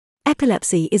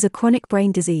Epilepsy is a chronic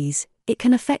brain disease. It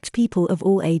can affect people of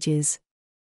all ages.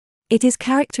 It is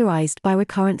characterized by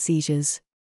recurrent seizures.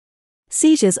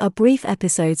 Seizures are brief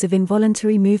episodes of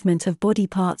involuntary movement of body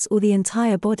parts or the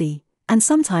entire body, and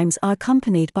sometimes are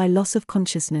accompanied by loss of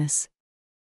consciousness.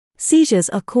 Seizures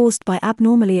are caused by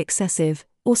abnormally excessive,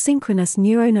 or synchronous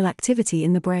neuronal activity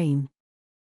in the brain.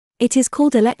 It is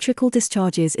called electrical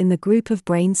discharges in the group of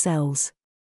brain cells.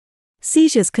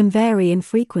 Seizures can vary in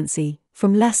frequency,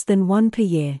 from less than one per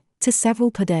year, to several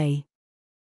per day.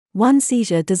 One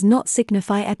seizure does not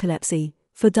signify epilepsy.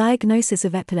 For diagnosis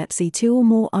of epilepsy, 2 or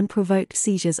more unprovoked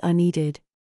seizures are needed.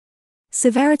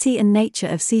 Severity and nature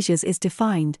of seizures is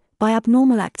defined by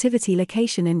abnormal activity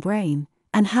location in brain,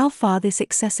 and how far this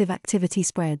excessive activity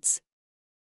spreads.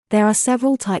 There are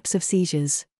several types of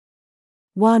seizures.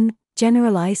 1.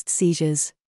 Generalized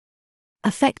seizures.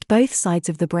 Affect both sides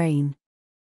of the brain.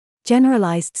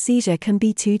 Generalized seizure can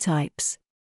be 2 types.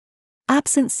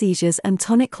 Absent seizures and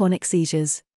tonic-clonic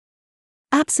seizures.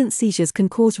 Absent seizures can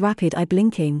cause rapid eye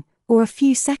blinking, or a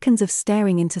few seconds of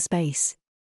staring into space.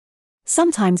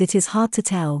 Sometimes it is hard to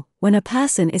tell when a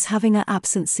person is having an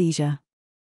absent seizure.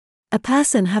 A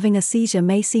person having a seizure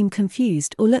may seem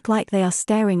confused or look like they are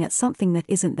staring at something that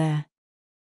isn't there.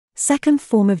 Second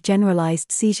form of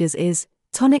generalized seizures is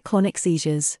tonic-clonic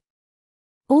seizures,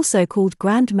 also called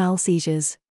grand mal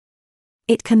seizures.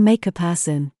 It can make a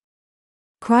person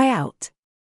cry out,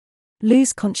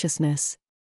 lose consciousness,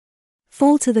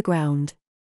 fall to the ground,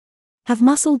 have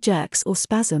muscle jerks or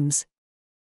spasms.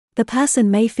 The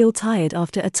person may feel tired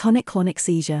after a tonic-clonic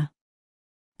seizure.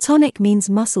 Tonic means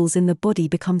muscles in the body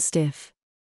become stiff.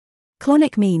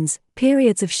 Clonic means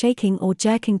periods of shaking or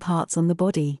jerking parts on the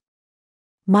body.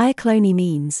 Myoclony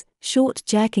means short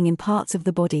jerking in parts of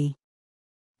the body.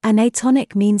 And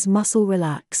atonic means muscle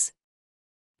relax.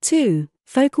 2.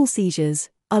 Focal seizures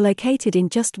are located in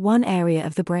just one area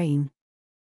of the brain.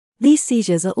 These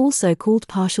seizures are also called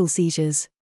partial seizures.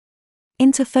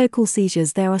 Interfocal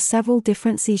seizures. There are several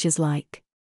different seizures like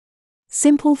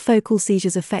simple focal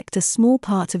seizures affect a small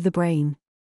part of the brain.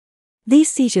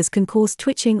 These seizures can cause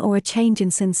twitching or a change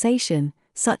in sensation,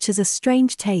 such as a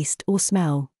strange taste or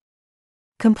smell.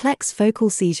 Complex focal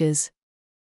seizures.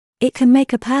 It can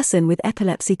make a person with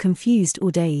epilepsy confused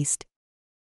or dazed.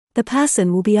 The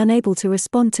person will be unable to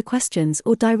respond to questions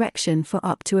or direction for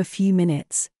up to a few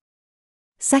minutes.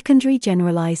 Secondary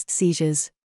generalized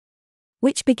seizures,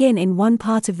 which begin in one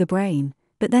part of the brain,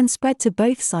 but then spread to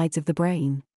both sides of the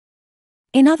brain.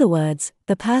 In other words,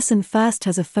 the person first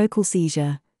has a focal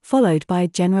seizure, followed by a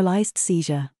generalized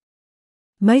seizure.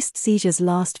 Most seizures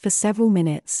last for several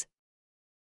minutes.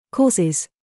 Causes.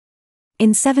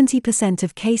 In 70%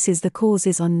 of cases the cause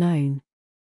is unknown.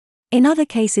 In other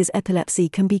cases epilepsy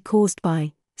can be caused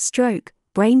by stroke,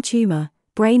 brain tumor,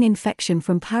 brain infection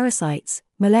from parasites,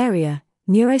 malaria,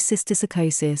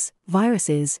 neurocysticercosis,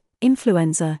 viruses,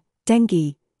 influenza,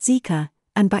 dengue, Zika,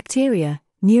 and bacteria,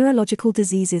 neurological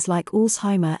diseases like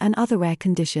Alzheimer and other rare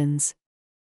conditions.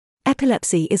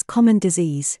 Epilepsy is common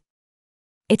disease.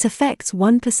 It affects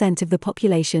 1% of the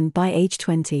population by age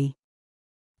 20.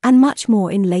 And much more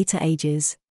in later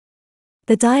ages.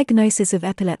 The diagnosis of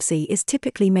epilepsy is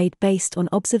typically made based on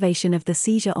observation of the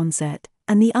seizure onset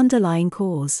and the underlying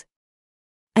cause.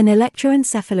 An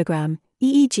electroencephalogram,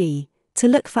 EEG, to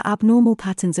look for abnormal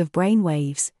patterns of brain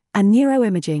waves, and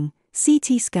neuroimaging,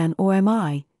 CT scan or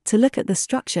MRI, to look at the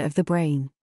structure of the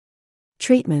brain.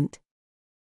 Treatment.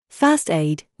 First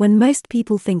aid. When most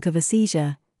people think of a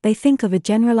seizure, they think of a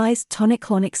generalized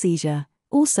tonic-clonic seizure,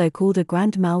 also called a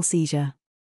grand mal seizure.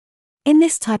 In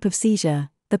this type of seizure,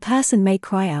 the person may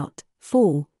cry out,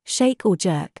 fall, shake or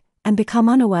jerk, and become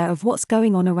unaware of what's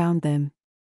going on around them.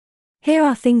 Here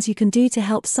are things you can do to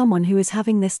help someone who is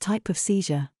having this type of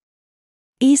seizure.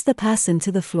 Ease the person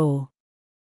to the floor.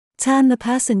 Turn the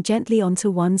person gently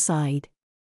onto one side.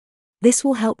 This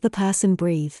will help the person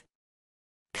breathe.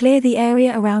 Clear the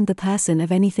area around the person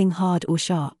of anything hard or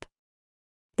sharp.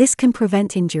 This can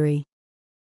prevent injury.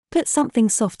 Put something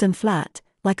soft and flat,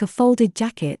 like a folded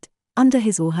jacket, under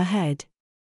his or her head.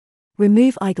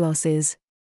 Remove eyeglasses.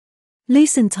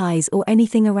 Loosen ties or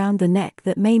anything around the neck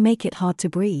that may make it hard to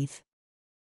breathe.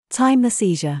 Time the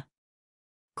seizure.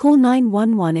 Call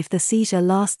 911 if the seizure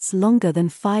lasts longer than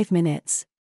 5 minutes.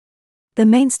 The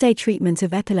mainstay treatment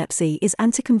of epilepsy is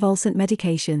anticonvulsant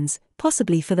medications,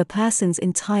 possibly for the person's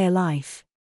entire life.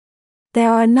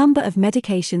 There are a number of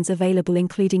medications available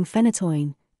including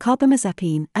phenytoin,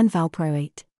 carbamazepine and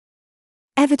valproate.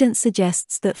 Evidence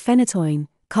suggests that phenytoin,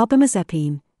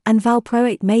 carbamazepine, and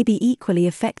valproate may be equally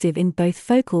effective in both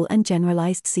focal and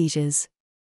generalized seizures.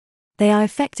 They are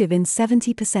effective in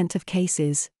 70% of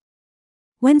cases.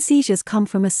 When seizures come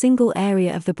from a single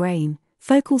area of the brain,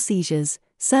 focal seizures,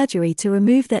 surgery to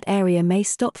remove that area may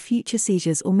stop future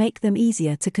seizures or make them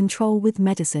easier to control with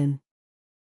medicine.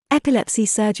 Epilepsy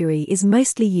surgery is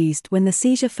mostly used when the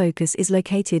seizure focus is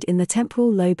located in the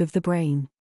temporal lobe of the brain.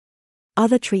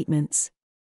 Other treatments.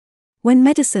 When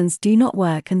medicines do not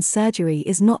work and surgery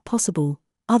is not possible,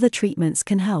 other treatments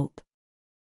can help.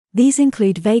 These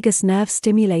include vagus nerve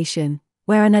stimulation,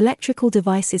 where an electrical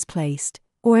device is placed,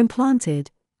 or implanted,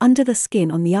 under the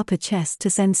skin on the upper chest to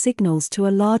send signals to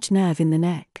a large nerve in the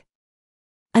neck.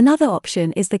 Another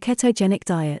option is the ketogenic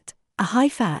diet, a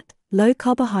high-fat,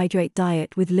 low-carbohydrate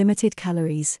diet with limited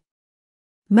calories.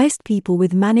 Most people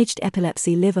with managed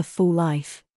epilepsy live a full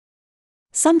life.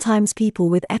 Sometimes people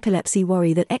with epilepsy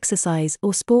worry that exercise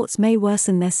or sports may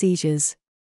worsen their seizures.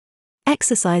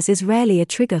 Exercise is rarely a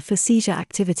trigger for seizure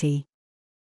activity.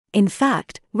 In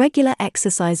fact, regular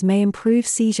exercise may improve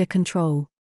seizure control.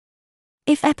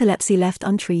 If epilepsy left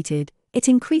untreated, it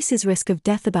increases risk of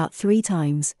death about 3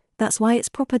 times. That's why its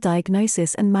proper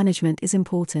diagnosis and management is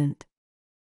important.